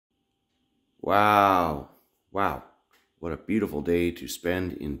Wow. Wow. What a beautiful day to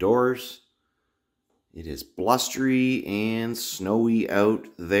spend indoors. It is blustery and snowy out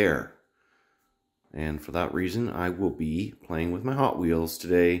there. And for that reason, I will be playing with my Hot Wheels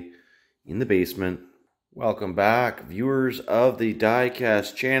today in the basement. Welcome back, viewers of the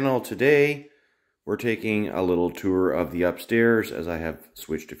Diecast channel. Today, we're taking a little tour of the upstairs as I have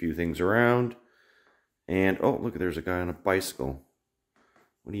switched a few things around. And, oh, look, there's a guy on a bicycle.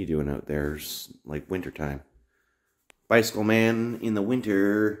 What are you doing out there? It's like wintertime. Bicycle man in the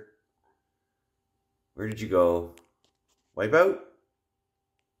winter. Where did you go? Wipe out?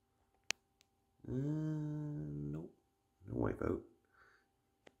 Nope. No wipe out.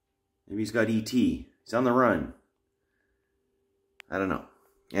 Maybe he's got ET. He's on the run. I don't know.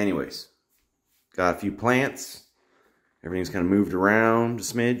 Anyways. Got a few plants. Everything's kind of moved around a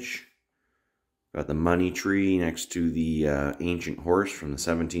smidge. Got the money tree next to the ancient horse from the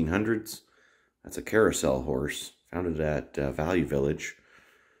 1700s. That's a carousel horse. Found it at Value Village.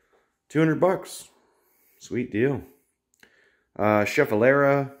 $200. Sweet deal.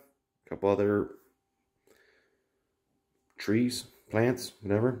 Chefalera. A couple other trees, plants,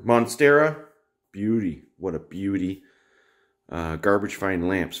 whatever. Monstera. Beauty. What a beauty. Garbage find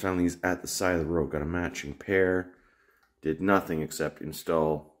lamps. Found these at the side of the road. Got a matching pair. Did nothing except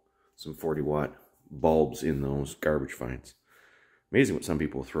install some 40-watt bulbs in those garbage finds. Amazing what some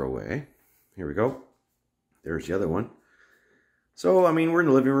people throw away. Here we go. There's the other one. So, I mean, we're in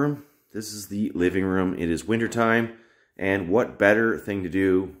the living room. This is the living room. It is wintertime. And what better thing to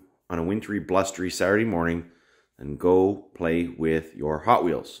do on a wintry, blustery Saturday morning than go play with your Hot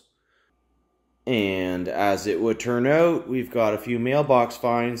Wheels. And as it would turn out, we've got a few mailbox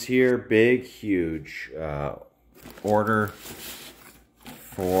finds here. Big, huge order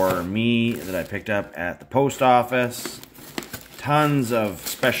for me that I picked up at the post office. Tons of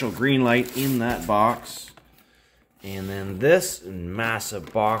special Greenlight in that box. And then this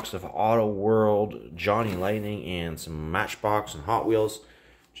massive box of Auto World, Johnny Lightning, and some Matchbox and Hot Wheels.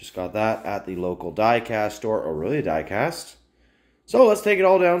 Just got that at the local diecast store. Oh, really, a diecast? So let's take it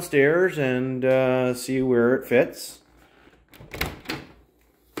all downstairs and see where it fits.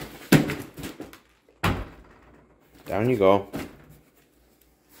 Down you go.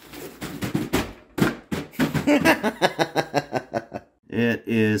 It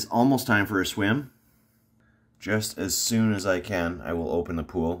is almost time for a swim. Just as soon as I can, I will open the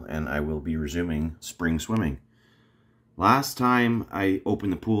pool and I will be resuming spring swimming. Last time I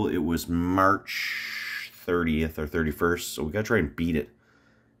opened the pool, it was March 30th or 31st, so we gotta try and beat it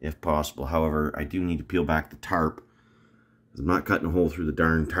if possible. However, I do need to peel back the tarp. I'm not cutting a hole through the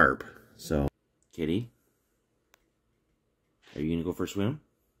darn tarp. So, Kitty, are you gonna go for a swim?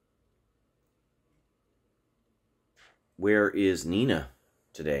 Where is Nina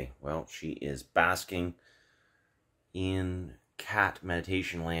today? Well, she is basking in cat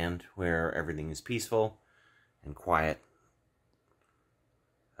meditation land where everything is peaceful and quiet.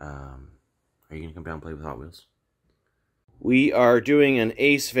 Are you going to come down and play with Hot Wheels? We are doing an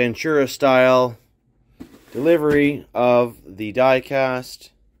Ace Ventura style delivery of the diecast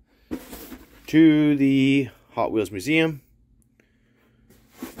to the Hot Wheels Museum,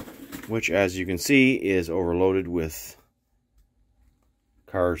 which, as you can see, is overloaded with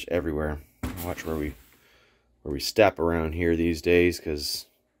cars everywhere. Watch where we step around here these days, because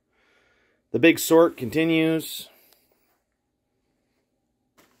the big sort continues.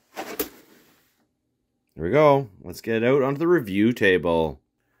 There we go. Let's get it out onto the review table.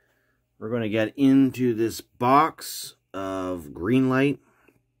 We're going to get into this box of Greenlight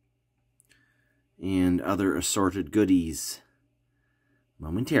and other assorted goodies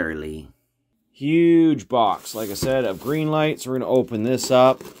momentarily. Huge box, like I said, of Greenlight. So we're going to open this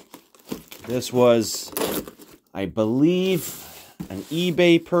up. This was, I believe, an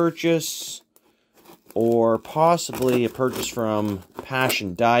eBay purchase or possibly a purchase from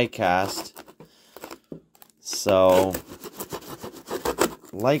Passion Diecast. So,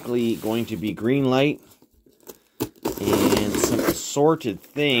 likely going to be Greenlight and some assorted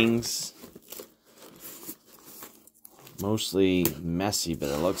things. Mostly messy by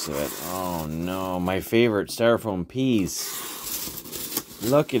the looks of it. Oh no, my favorite styrofoam peas.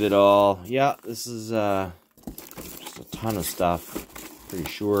 Look at it all. Yeah, this is just a ton of stuff, pretty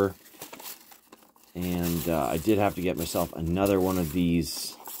sure. And I did have to get myself another one of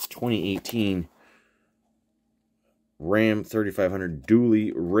these 2018 Ram 3500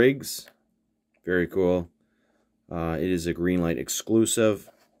 dually rigs. Very cool. It is a Greenlight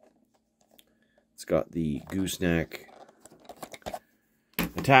exclusive. It's got the gooseneck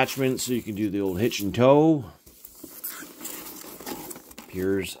attachment so you can do the old hitch and tow.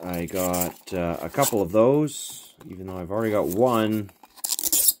 Here's, I got a couple of those, even though I've already got one.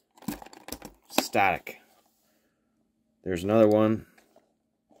 Static. There's another one.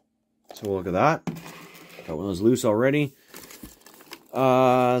 So look at that. Got one of those loose already.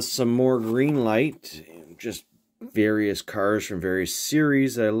 Some more Greenlight. Just various cars from various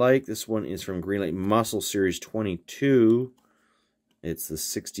series that I like. This one is from Greenlight Muscle Series 22. It's the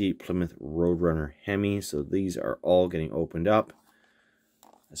 68 Plymouth Roadrunner Hemi. So these are all getting opened up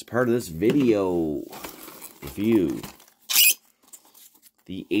as part of this video review.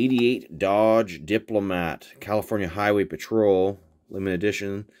 The 88 Dodge Diplomat California Highway Patrol limited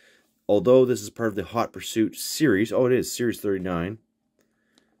edition. Although this is part of the Hot Pursuit series. Oh, it is Series 39.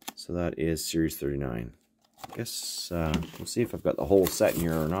 So that is Series 39. I guess we'll see if I've got the whole set in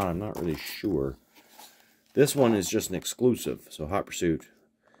here or not. I'm not really sure. This one is just an exclusive. So Hot Pursuit.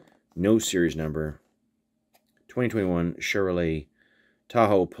 No series number. 2021 Chevrolet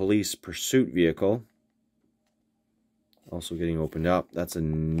Tahoe Police Pursuit Vehicle. Also getting opened up. That's a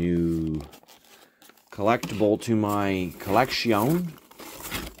new collectible to my collection.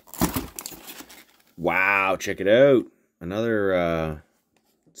 Wow, check it out. Another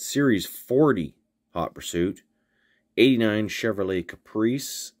Series 40 Hot Pursuit. 89 Chevrolet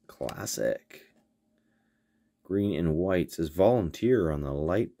Caprice Classic. Green and white. It says volunteer on the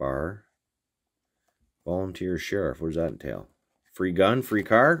light bar. Volunteer sheriff. What does that entail? Free gun, free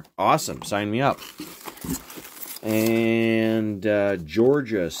car? Awesome. Sign me up. And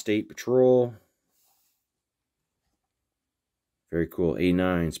Georgia State Patrol. Very cool.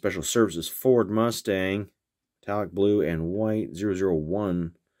 89 Special Services Ford Mustang. Metallic blue and white.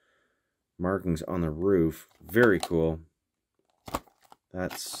 001 markings on the roof. Very cool.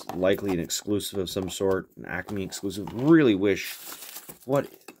 That's likely an exclusive of some sort. An Acme exclusive. Really wish... What?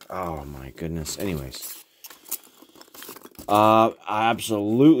 Oh my goodness. Anyways.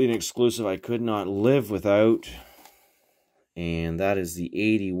 Absolutely an exclusive I could not live without. And that is the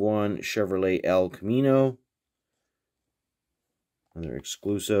 81 Chevrolet El Camino. Another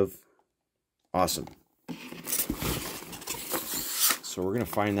exclusive. Awesome. So we're going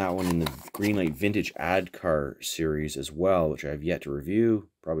to find that one in the Greenlight Vintage Ad Car series as well, which I have yet to review.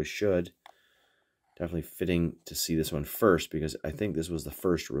 Probably should. Definitely fitting to see this one first, because I think this was the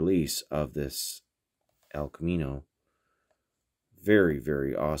first release of this El Camino. Very,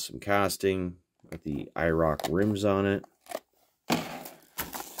 very awesome casting. Got the IROC rims on it.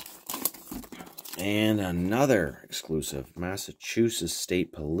 And another exclusive, Massachusetts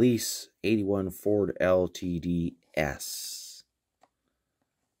State Police 81 Ford LTDS.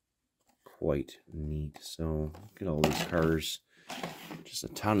 Quite neat. So, look at all these cars. Just a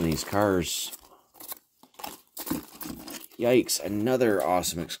ton of these cars. Yikes, another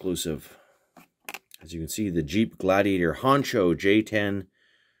awesome exclusive. As you can see, the Jeep Gladiator Honcho J10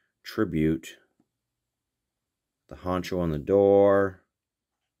 Tribute. The Honcho on the door.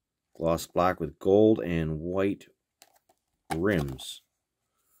 Gloss black with gold and white rims.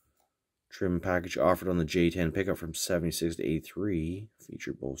 Trim package offered on the J10 pickup from 76 to 83.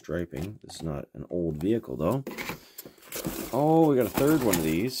 Featured bowl striping. This is not an old vehicle though. Oh, we got a third one of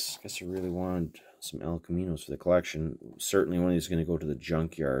these. Guess I really wanted some El Caminos for the collection. Certainly one of these is going to go to the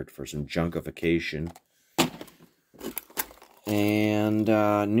junkyard for some junkification. And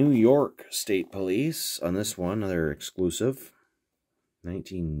New York State Police on this one. Another exclusive.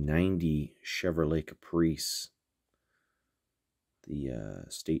 1990 Chevrolet Caprice. The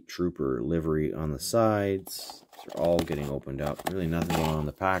State Trooper livery on the sides. These are all getting opened up. Really nothing going on in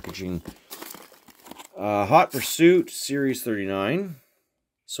the packaging. Hot Pursuit Series 39.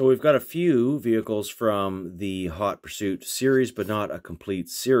 So we've got a few vehicles from the Hot Pursuit series, but not a complete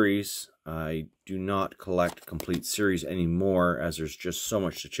series. I do not collect complete series anymore, as there's just so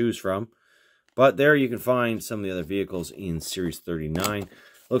much to choose from. But there you can find some of the other vehicles in Series 39.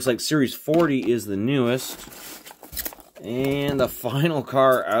 Looks like Series 40 is the newest. And the final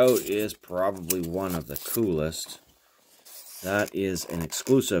car out is probably one of the coolest. That is an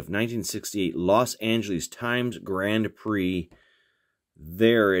exclusive 1968 Los Angeles Times Grand Prix.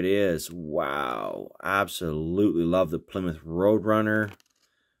 There it is. Wow. Absolutely love the Plymouth Roadrunner.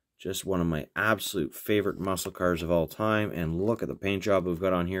 Just one of my absolute favorite muscle cars of all time. And look at the paint job we've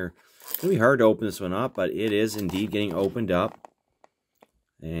got on here. It's going to be hard to open this one up, but it is indeed getting opened up.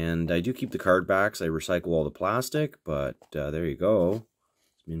 And I do keep the card backs. I recycle all the plastic, but there you go.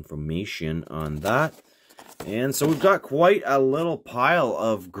 Some information on that. And so we've got quite a little pile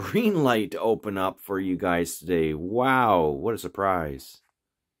of Greenlight to open up for you guys today. Wow, what a surprise.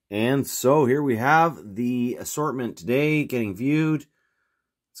 And so here we have the assortment today getting viewed.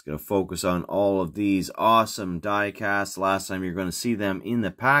 It's going to focus on all of these awesome die casts. Last time you're going to see them in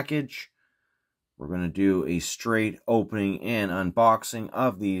the package. We're going to do a straight opening and unboxing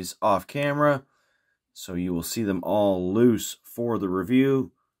of these off camera. So you will see them all loose for the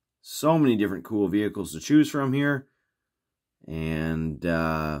review. So many different cool vehicles to choose from here. And,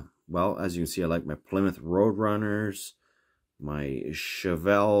 well, as you can see, I like my Plymouth Roadrunners, my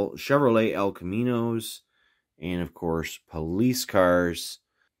Chevrolet El Caminos, and, of course, police cars.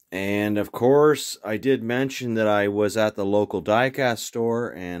 And, of course, I did mention that I was at the local diecast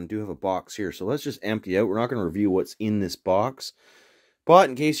store and do have a box here. So let's just empty out. We're not going to review what's in this box. But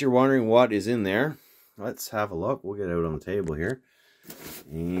in case you're wondering what is in there, let's have a look. We'll get it out on the table here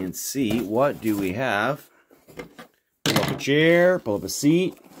and see what do we have. Pull up a chair, pull up a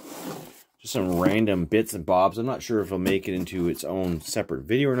seat. Just some random bits and bobs. I'm not sure if it'll make it into its own separate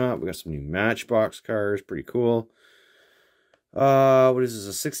video or not. We got some new Matchbox cars. Pretty cool. What is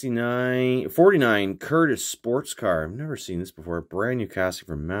this? A 49 Curtis sports car. I've never seen this before. Brand new casting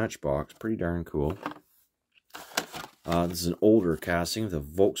from Matchbox. Pretty darn cool. This is an older casting of the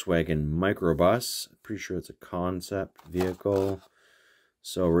Volkswagen Microbus. Pretty sure it's a concept vehicle.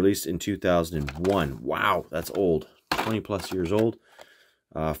 So released in 2001. Wow, that's old. 20 plus years old.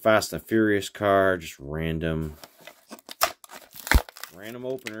 Fast and Furious car. Just random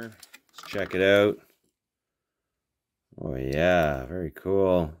opener. Let's check it out. Oh yeah, very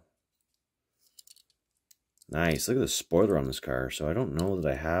cool. Nice. Look at the spoiler on this car. So I don't know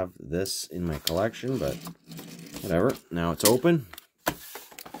that I have this in my collection, but whatever. Now it's open.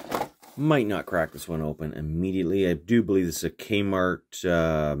 Might not crack this one open immediately. I do believe this is a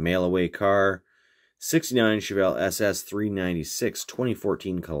Kmart mail-away car. 69 Chevelle SS 396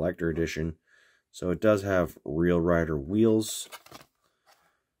 2014 collector edition. So it does have real rider wheels.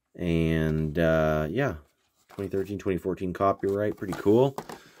 And yeah, 2013, 2014 copyright. Pretty cool.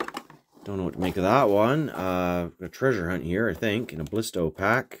 Don't know what to make of that one. A treasure hunt here, I think, in a blisto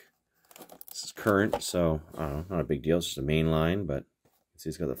pack. This is current, so I don't know, not a big deal. It's just a main line, but see,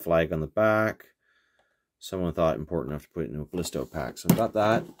 it's got the flag on the back. Someone thought important enough to put it in a blisto pack, so I got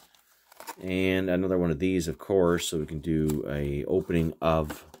that. And another one of these, of course, so we can do a opening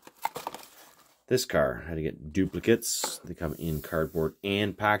of this car. How to get duplicates. They come in cardboard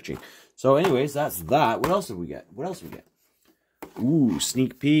and packaging. So anyways, that's that. What else did we get? What else did we get? Ooh,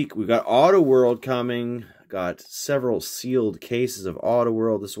 sneak peek. We got Auto World coming. Got several sealed cases of Auto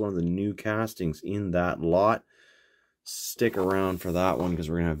World. This is one of the new castings in that lot. Stick around for that one because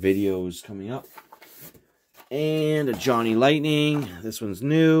we're going to have videos coming up. And a Johnny Lightning. This one's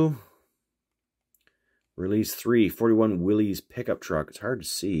new. Release 3, 41 Willys pickup truck. It's hard to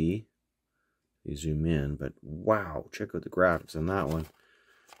see. You zoom in, but wow, check out the graphics on that one.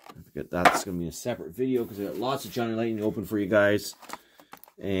 I forget that's going to be a separate video because I got lots of Johnny Lightning open for you guys.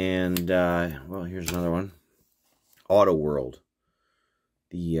 And, well, here's another one. Auto World.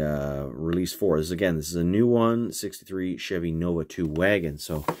 The release 4. This is a new one. 63 Chevy Nova 2 wagon.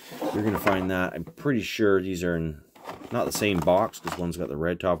 So you're going to find that. I'm pretty sure these are in not the same box because one's got the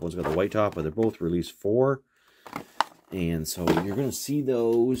red top, one's got the white top, but they're both release 4. And so you're going to see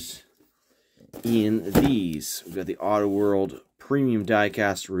those in these. We've got the Auto World Premium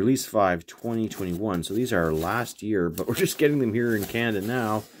Diecast Release 5 2021. So these are last year, but we're just getting them here in Canada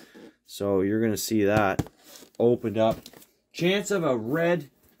now. So you're going to see that opened up. Chance of a red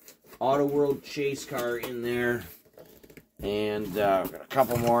Auto World chase car in there. And got a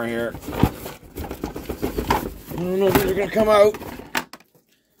couple more here. I don't know if they're going to come out.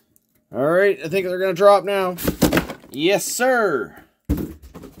 Alright, I think they're going to drop now. Yes, sir.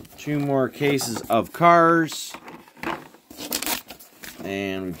 2 more cases of cars.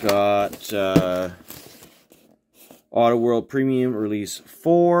 And we've got Auto World Premium Release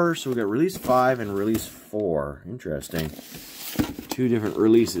 4. So we've got Release 5 and Release 4. Interesting. 2 different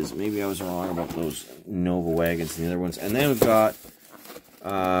releases. Maybe I was wrong about those Nova wagons and the other ones. And then we've got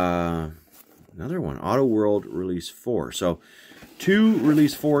another one. Auto World Release 4. So 2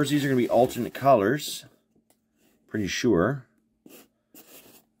 Release 4s. These are going to be alternate colors. Pretty sure.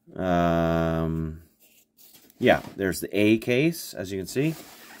 Yeah, there's the A case, as you can see.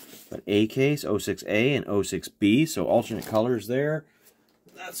 But A case, 06A and 06B, so alternate colors there.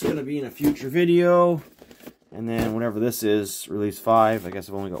 That's going to be in a future video. And then whenever this is, release 5, I guess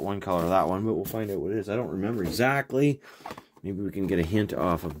I've only got 1 color of that one, but we'll find out what it is. I don't remember exactly. Maybe we can get a hint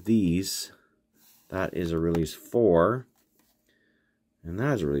off of these. That is a release 4. And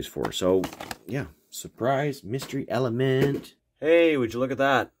that is a release 4. So, yeah, surprise, mystery element. Hey, would you look at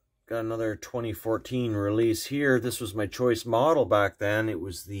that? Got another 2014 release here. This was my choice model back then. It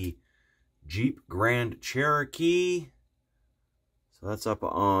was the Jeep Grand Cherokee. So that's up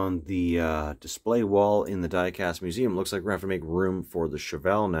on the display wall in the Diecast Museum. Looks like we're going to have to make room for the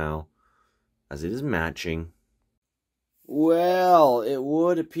Chevelle now, as it is matching. Well, it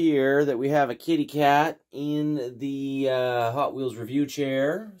would appear that we have a kitty cat in the Hot Wheels review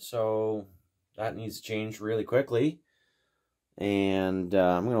chair, so that needs to change really quickly. And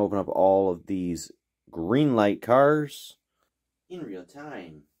I'm going to open up all of these Greenlight cars in real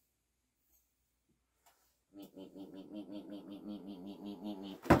time.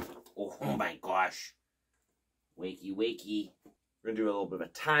 Oh my gosh. Wakey, wakey. We're going to do a little bit of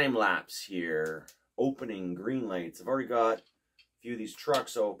a time lapse here. Opening Greenlights. I've already got a few of these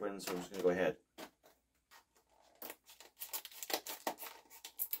trucks open, so I'm just going to go ahead.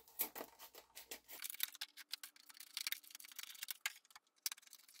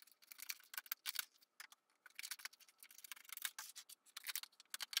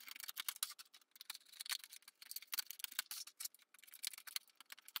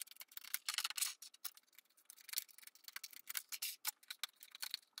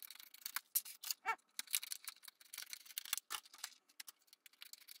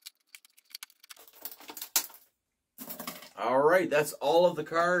 Alright, that's all of the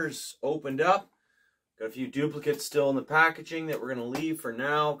cars opened up. Got a few duplicates still in the packaging that we're going to leave for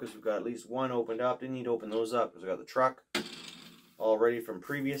now because we've got at least one opened up. Didn't need to open those up because we got the truck all ready from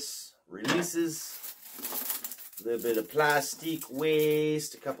previous releases. A little bit of plastic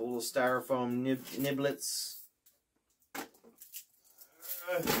waste, a couple little styrofoam niblets.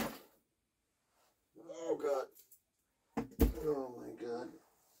 Oh god. Oh my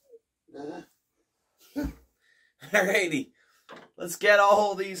god. Alrighty. Let's get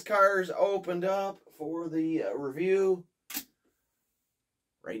all these cars opened up for the review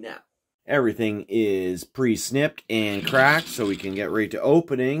right now. Everything is pre-snipped and cracked so we can get ready to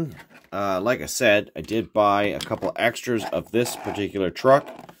opening. Like I said, I did buy a couple extras of this particular truck.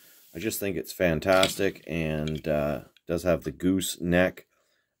 I just think it's fantastic and does have the goose neck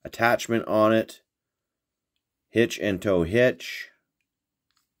attachment on it. Hitch and tow hitch.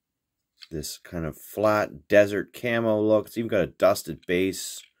 This kind of flat desert camo look. It's even got a dusted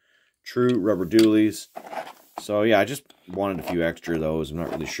base. True rubber dualies. So yeah, I just wanted a few extra of those. I'm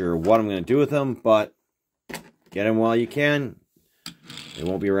not really sure what I'm going to do with them, but get them while you can. They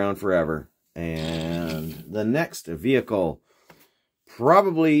won't be around forever. And the next vehicle,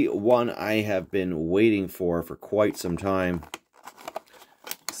 probably one I have been waiting for quite some time.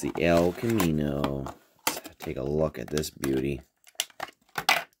 It's the El Camino. Let's take a look at this beauty.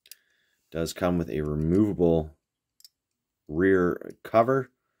 Does come with a removable rear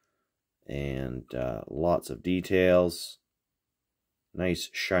cover and lots of details. Nice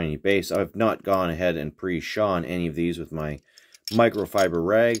shiny base. I've not gone ahead and pre-shone any of these with my microfiber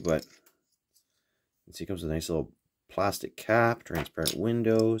rag, but you can see it comes with a nice little plastic cap, transparent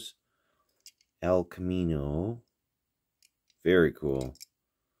windows. El Camino. Very cool.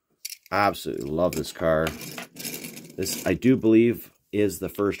 Absolutely love this car. This, I do believe, is the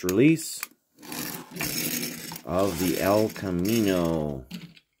first release of the El Camino.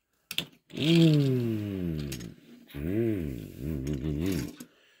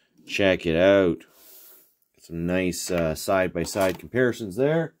 Check it out. Some nice side-by-side comparisons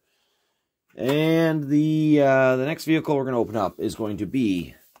there. And the next vehicle we're going to open up is going to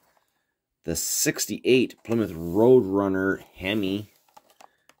be the 68 Plymouth Roadrunner Hemi.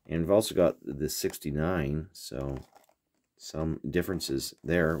 And we've also got the 69, so some differences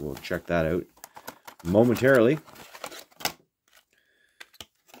there. We'll check that out momentarily.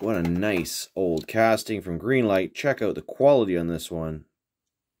 What a nice old casting from Greenlight. Check out the quality on this one.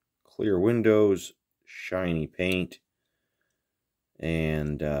 Clear windows, shiny paint,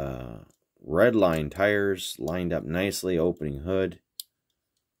 and red line tires lined up nicely. Opening hood.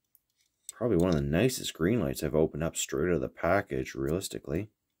 Probably one of the nicest Greenlights I've opened up straight out of the package, realistically.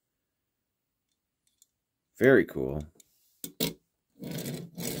 Very cool.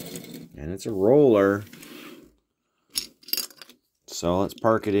 And it's a roller. So let's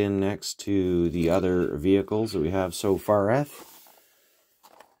park it in next to the other vehicles that we have so far.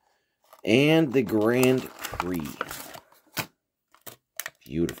 And the Grand Prix.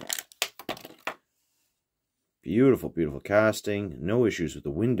 Beautiful. Beautiful, beautiful casting. No issues with the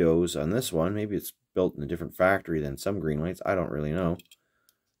windows on this one. Maybe it's built in a different factory than some Greenlights. I don't really know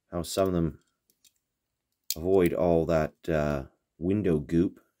how some of them avoid all that window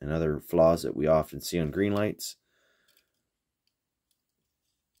goop and other flaws that we often see on Greenlights.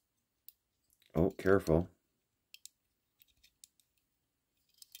 Oh, careful.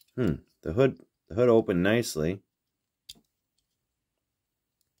 The hood opened nicely.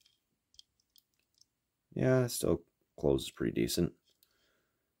 Yeah, it still closes pretty decent.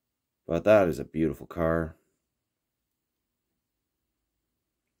 But that is a beautiful car.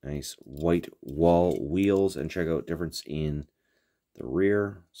 Nice white wall wheels, and check out difference in the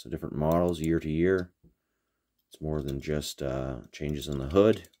rear. So different models year to year. It's more than just changes on the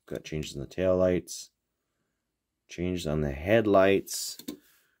hood. Got changes in the taillights, changes on the headlights.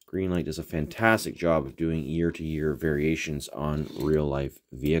 Greenlight does a fantastic job of doing year to year variations on real life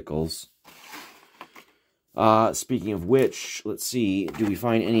vehicles. Speaking of which, let's see, do we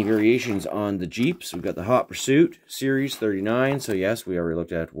find any variations on the Jeeps? We've got the Hot Pursuit Series 39, so yes, we already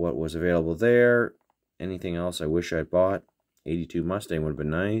looked at what was available there. Anything else I wish I'd bought? 82 Mustang would have been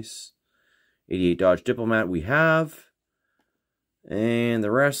nice. 88 Dodge Diplomat we have. And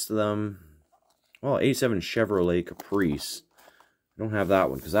the rest of them, well, 87 Chevrolet Caprice. I don't have that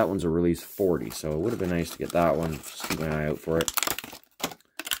one, because that one's a release 40, so it would have been nice to get that one. Just keep an eye out for it.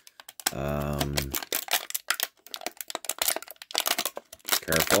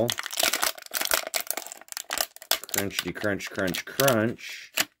 Careful. Crunchity crunch, crunch,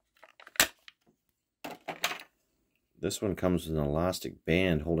 crunch. This one comes with an elastic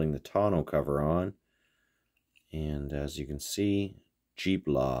band holding the tonneau cover on. And as you can see, Jeep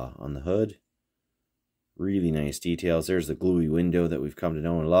Law on the hood. Really nice details. There's the gluey window that we've come to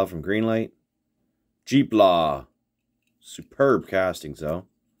know and love from Greenlight. Jeep Law. Superb castings, though.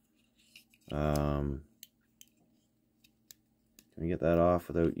 Can we get that off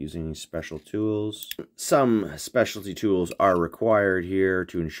without using any special tools? Some specialty tools are required here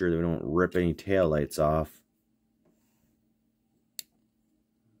to ensure that we don't rip any taillights off.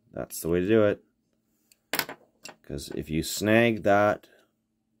 That's the way to do it. Because if you snag that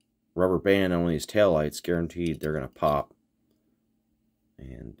rubber band on one of these taillights, guaranteed they're going to pop.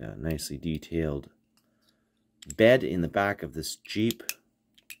 And nicely detailed bed in the back of this Jeep.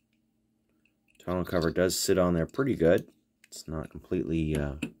 Tonneau cover does sit on there pretty good. It's not completely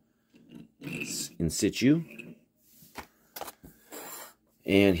in situ.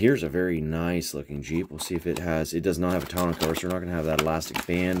 And here's a very nice looking Jeep. We'll see if it has, it does not have a tonneau cover, so we're not going to have that elastic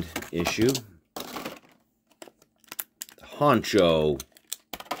band issue. The Honcho.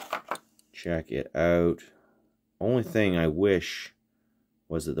 Check it out. Only thing I wish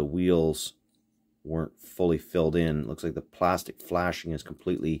was that the wheels weren't fully filled in. It looks like the plastic flashing is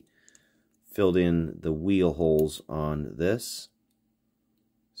completely filled in the wheel holes on this.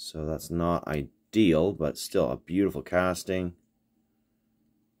 So that's not ideal, but still a beautiful casting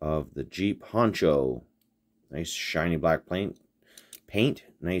of the Jeep Honcho. Nice shiny black paint.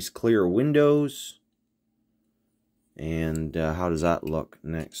 Nice clear windows. And how does that look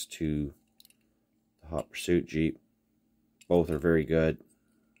next to the Hot Pursuit Jeep? Both are very good.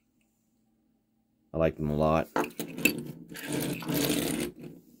 I like them a lot.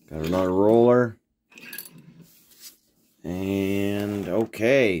 Got another roller. And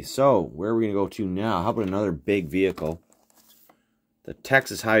okay, so where are we going to go to now? How about another big vehicle? The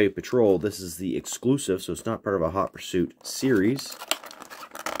Texas Highway Patrol. This is the exclusive, so it's not part of a Hot Pursuit series.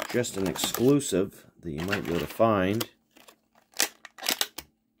 Just an exclusive that you might be able to find.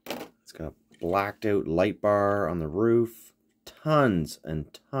 It's got a blacked out light bar on the roof. Tons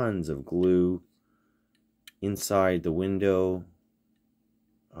and tons of glue inside the window.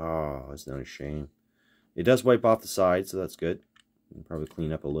 Oh, it's not a shame. It does wipe off the side, so that's good. You can probably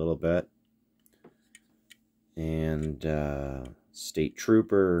clean up a little bit. And State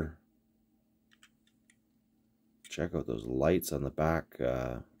Trooper. Check out those lights on the back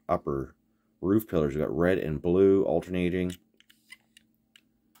upper roof pillars. We've got red and blue alternating.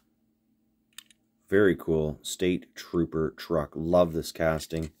 Very cool. State Trooper truck. Love this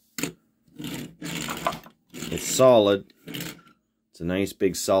casting. It's solid. It's a nice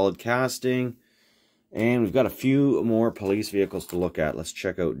big solid casting. And we've got a few more police vehicles to look at. Let's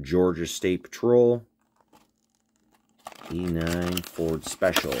check out Georgia State Patrol. E9 Ford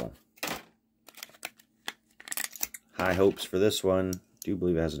Special. High hopes for this one. Do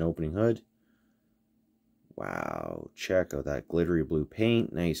believe it has an opening hood. Wow. Check out that glittery blue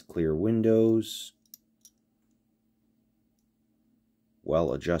paint. Nice clear windows.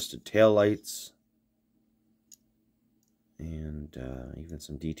 Well adjusted taillights. And even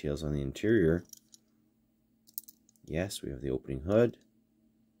some details on the interior. Yes, we have the opening hood.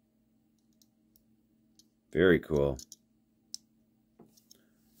 Very cool.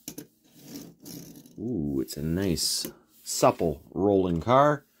 Ooh, it's a nice, supple rolling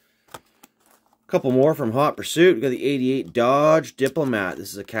car. A couple more from Hot Pursuit. We've got the 88 Dodge Diplomat.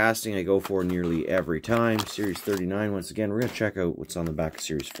 This is a casting I go for nearly every time. Series 39, once again. We're going to check out what's on the back of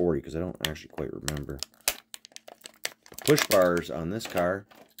Series 40, because I don't actually quite remember. Push bars on this car.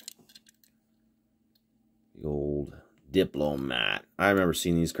 The old Diplomat. I remember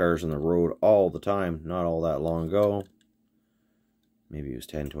seeing these cars on the road all the time, not all that long ago. Maybe it was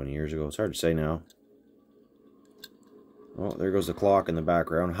 10, 20 years ago. It's hard to say now. Oh, there goes the clock in the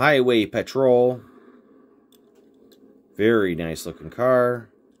background. Highway Patrol. Very nice looking car.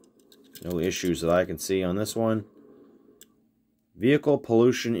 No issues that I can see on this one. Vehicle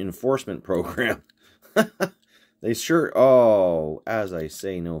Pollution Enforcement Program. They sure... Oh, as I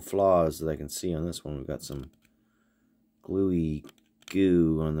say, no flaws that I can see on this one. We've got some gluey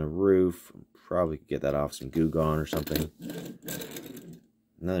goo on the roof. Probably could get that off some Goo Gone or something.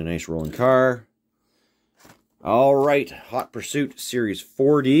 Another nice rolling car. All right, Hot Pursuit Series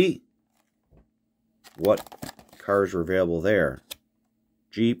 4D. What cars are available there?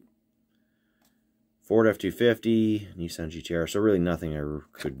 Jeep, Ford F-250, Nissan GTR. So really nothing I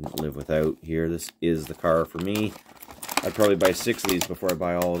could live without here. This is the car for me. I'd probably buy 6 of these before I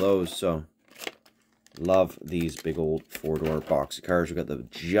buy all of those. So love these big old 4-door boxy cars. We've got the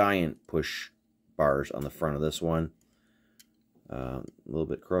giant push bars on the front of this one. A little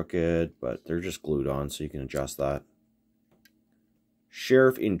bit crooked, but they're just glued on, so you can adjust that.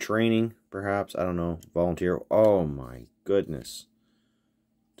 Sheriff in training, perhaps. I don't know. Volunteer. Oh my goodness.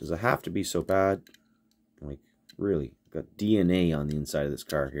 Does it have to be so bad? Like, really? Got DNA on the inside of this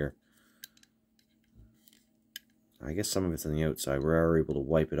car here. I guess some of it's on the outside. We're able to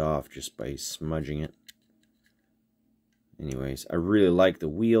wipe it off just by smudging it. Anyways, I really like the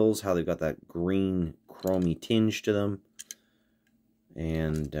wheels, how they've got that green chromy tinge to them.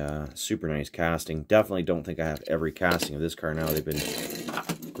 And super nice casting. Definitely don't think I have every casting of this car now.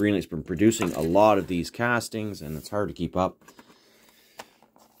 Greenlight's been producing a lot of these castings, and it's hard to keep up.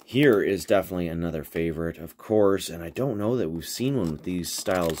 Here is definitely another favorite, of course, and I don't know that we've seen one with these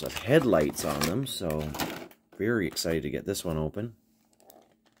styles of headlights on them, so very excited to get this one open.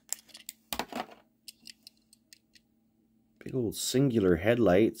 Big old singular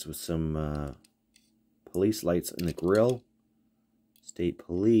headlights with some police lights in the grille. State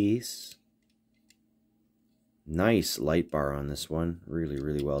Police. Nice light bar on this one. Really,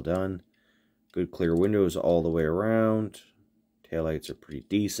 really well done. Good clear windows all the way around. Taillights are pretty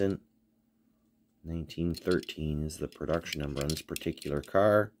decent. 1913 is the production number on this particular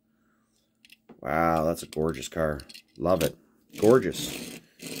car. Wow, that's a gorgeous car. Love it. Gorgeous.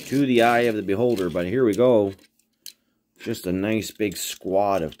 To the eye of the beholder, but here we go. Just a nice big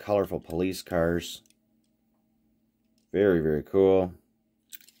squad of colorful police cars. Very, very cool.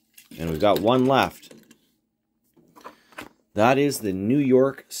 And we've got one left. That is the New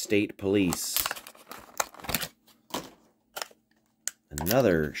York State Police.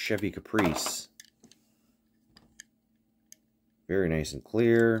 Another Chevy Caprice. Very nice and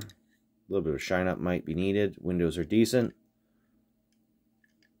clear. A little bit of shine up might be needed. Windows are decent.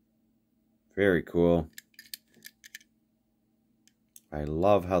 Very cool. I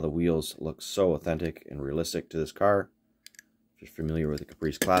love how the wheels look so authentic and realistic to this car. If you're familiar with the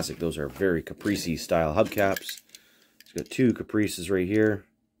Caprice Classic, those are very Caprice style hubcaps. It's got 2 Caprices right here.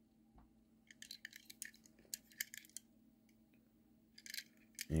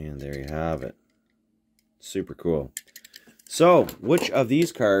 And there you have it. Super cool. So, which of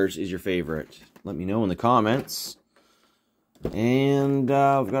these cars is your favorite? Let me know in the comments. And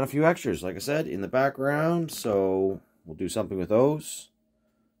we've got a few extras, like I said, in the background. So, we'll do something with those.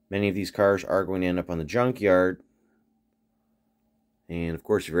 Many of these cars are going to end up on the junkyard. And, of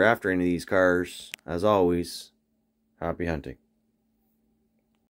course, if you're after any of these cars, as always, happy hunting.